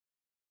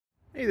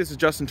Hey, this is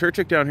Justin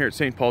Turchick down here at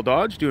St. Paul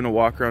Dodge doing a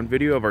walk around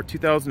video of our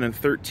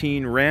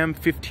 2013 Ram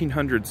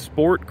 1500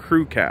 Sport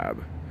Crew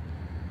Cab.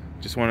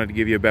 Just wanted to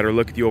give you a better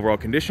look at the overall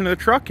condition of the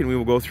truck, and we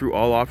will go through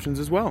all options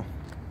as well.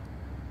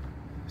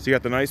 So you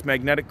got the nice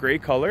magnetic gray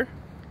color.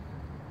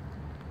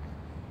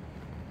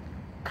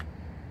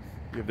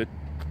 You have the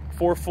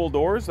 4 full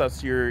doors,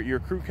 that's your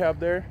crew cab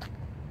there.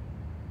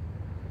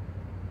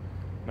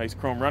 Nice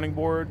chrome running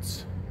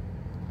boards.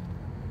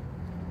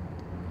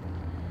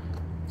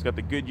 It's got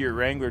the Goodyear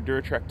Wrangler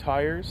Durtrack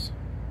tires.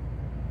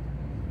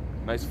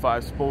 Nice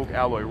 5-spoke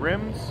alloy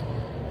rims.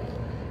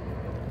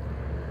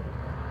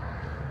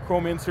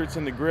 Chrome inserts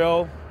in the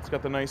grille. It's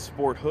got the nice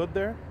sport hood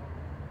there.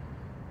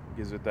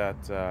 Gives it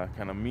that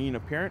kind of mean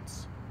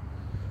appearance.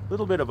 A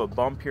little bit of a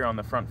bump here on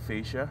the front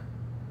fascia.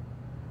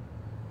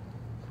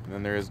 And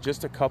then there is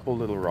just a couple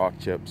little rock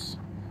chips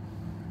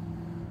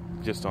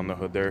just on the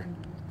hood there.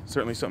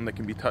 Certainly something that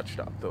can be touched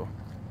up though.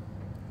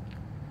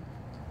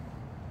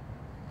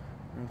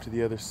 To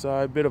the other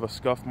side, bit of a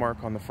scuff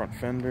mark on the front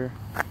fender.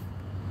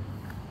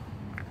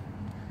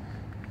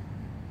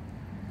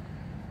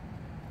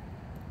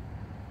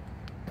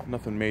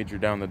 Nothing major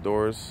down the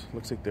doors.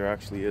 Looks like there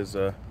actually is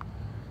a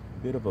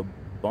bit of a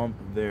bump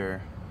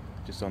there,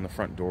 just on the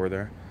front door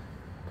there.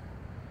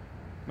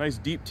 Nice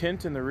deep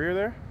tint in the rear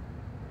there.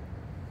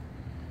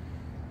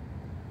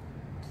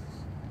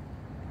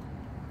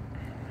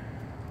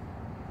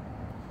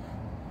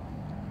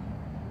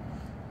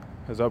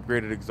 Has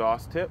upgraded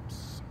exhaust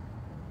tips.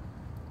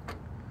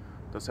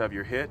 Does have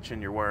your hitch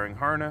and your wiring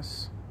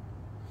harness.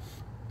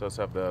 Does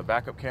have the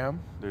backup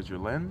cam. There's your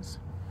lens.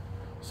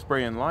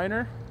 Spray and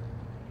liner.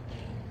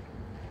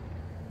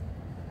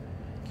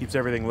 Keeps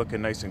everything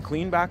looking nice and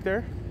clean back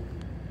there.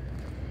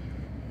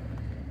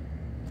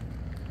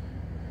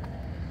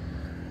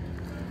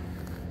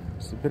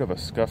 Just a bit of a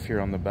scuff here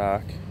on the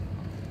back.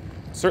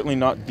 Certainly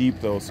not deep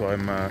though, so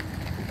I'm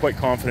quite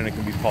confident it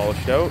can be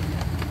polished out.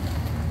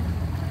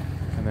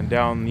 And then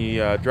down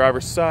the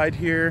driver's side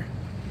here,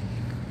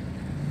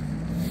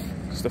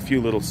 just a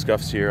few little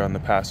scuffs here on the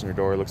passenger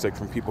door. It looks like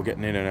from people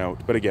getting in and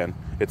out. But again,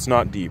 it's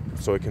not deep,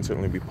 so it can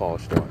certainly be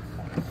polished out.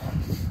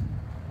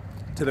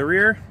 To the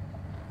rear,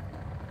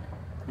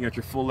 you got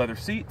your full leather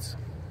seats.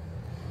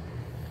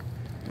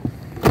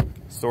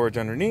 Storage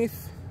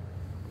underneath.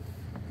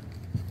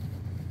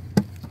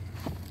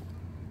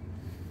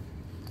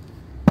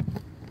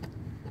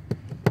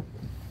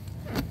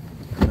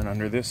 And then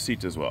under this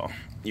seat as well,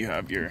 you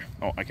have your,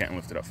 oh, I can't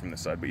lift it up from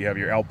this side, but you have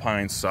your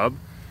Alpine sub,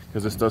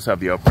 because this does have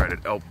the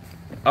upgraded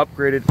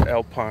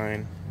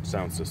Alpine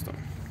sound system.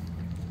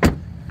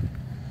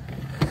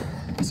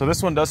 So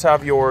this one does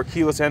have your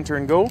keyless enter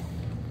and go.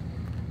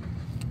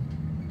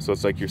 So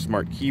it's like your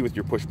smart key with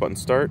your push button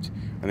start.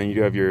 And then you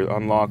do have your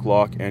unlock,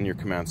 lock, and your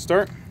command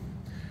start.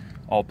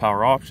 All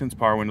power options,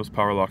 power windows,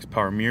 power locks,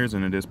 power mirrors,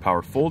 and it is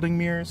power folding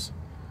mirrors.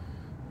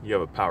 You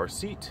have a power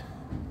seat,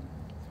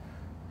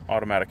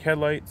 automatic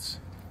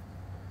headlights,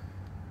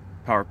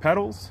 power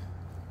pedals,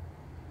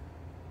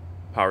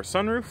 power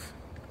sunroof.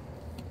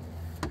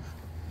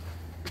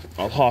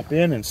 I'll hop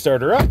in and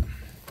start her up.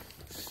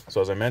 So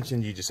as I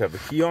mentioned, you just have the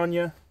key on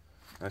you.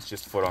 That's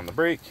just foot on the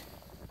brake.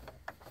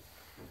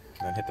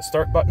 And then hit the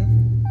start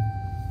button.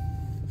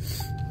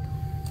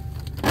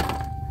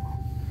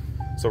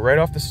 So right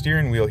off the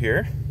steering wheel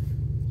here,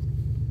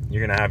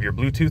 you're gonna have your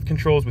Bluetooth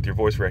controls with your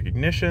voice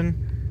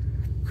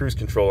recognition, cruise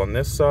control on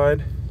this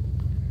side.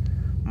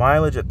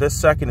 Mileage at this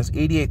second is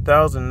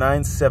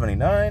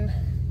 88,979.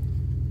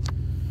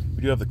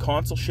 We do have the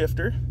console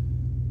shifter.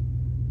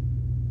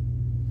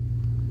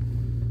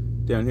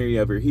 Down here you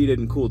have your heated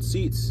and cooled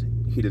seats,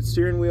 heated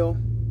steering wheel,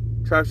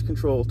 traction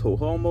control, tow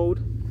haul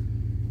mode.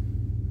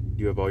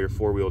 You have all your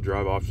 4-wheel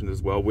drive options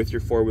as well with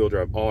your 4-wheel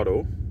drive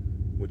auto,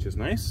 which is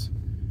nice.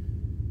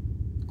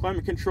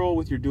 Climate control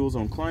with your dual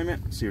zone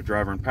climate, so your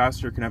driver and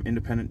passenger can have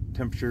independent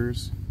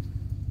temperatures.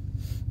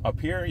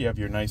 Up here you have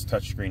your nice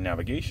touchscreen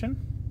navigation.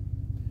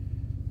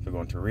 If you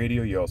go into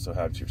radio, you also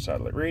have your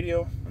satellite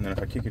radio, and then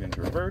if I kick it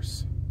into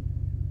reverse,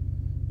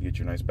 you get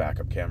your nice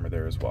backup camera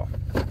there as well.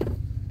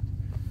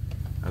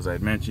 As I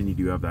had mentioned, you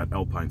do have that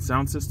Alpine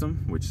sound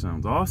system, which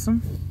sounds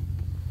awesome.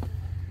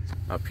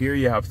 Up here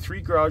you have 3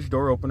 garage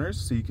door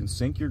openers, so you can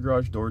sync your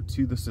garage door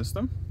to the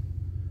system.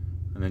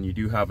 And then you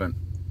do have a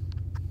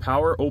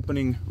power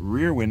opening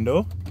rear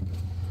window,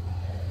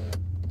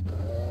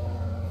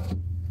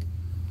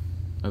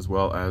 as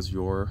well as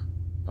your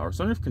power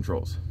sunroof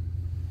controls.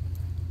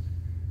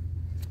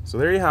 So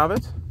there you have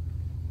it.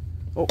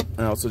 Oh,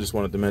 and I also just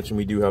wanted to mention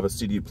we do have a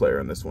CD player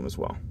in this one as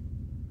well.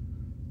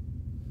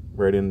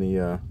 Right in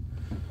the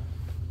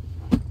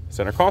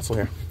center console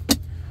here.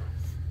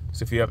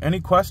 So if you have any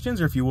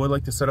questions or if you would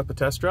like to set up a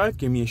test drive,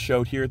 give me a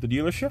shout here at the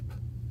dealership,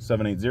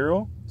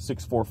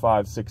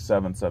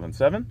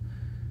 780-645-6777.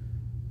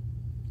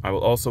 I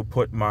will also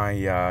put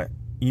my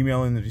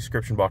email in the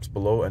description box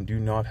below, and do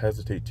not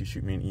hesitate to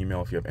shoot me an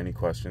email if you have any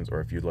questions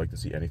or if you'd like to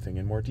see anything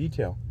in more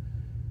detail.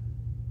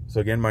 So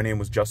again, my name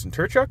was Justin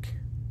Turchick.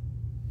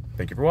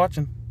 Thank you for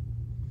watching.